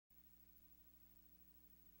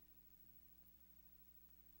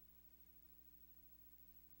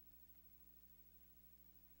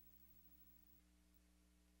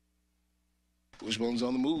Wishbone's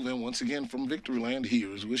on the move, and once again from Victoryland,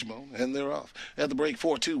 here is Wishbone, and they're off. At the break,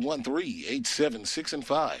 4-2-1-3, 8-7,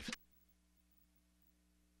 6-5.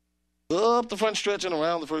 Up the front stretch and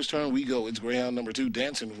around the first turn we go. It's Greyhound number 2,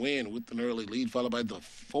 Dancing Wind, with an early lead, followed by the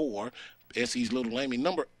 4, SE's Little Amy,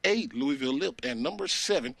 number 8, Louisville Lip, and number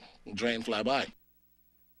 7, Drain Fly By.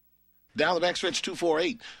 Down the backstretch,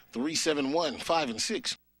 2-4-8, 3-7-1,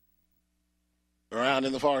 5-6. Around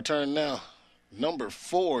in the far turn now. Number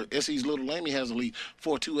 4, SE's Little Amy has the lead,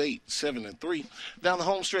 4-2-8, 7-3. Down the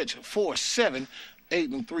home stretch, 4-7,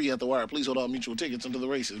 8-3 at the wire. Please hold all mutual tickets until the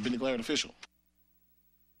race has been declared official.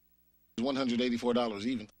 $184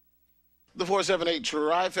 even. The 478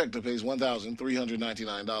 trifecta pays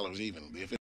 $1,399 even. The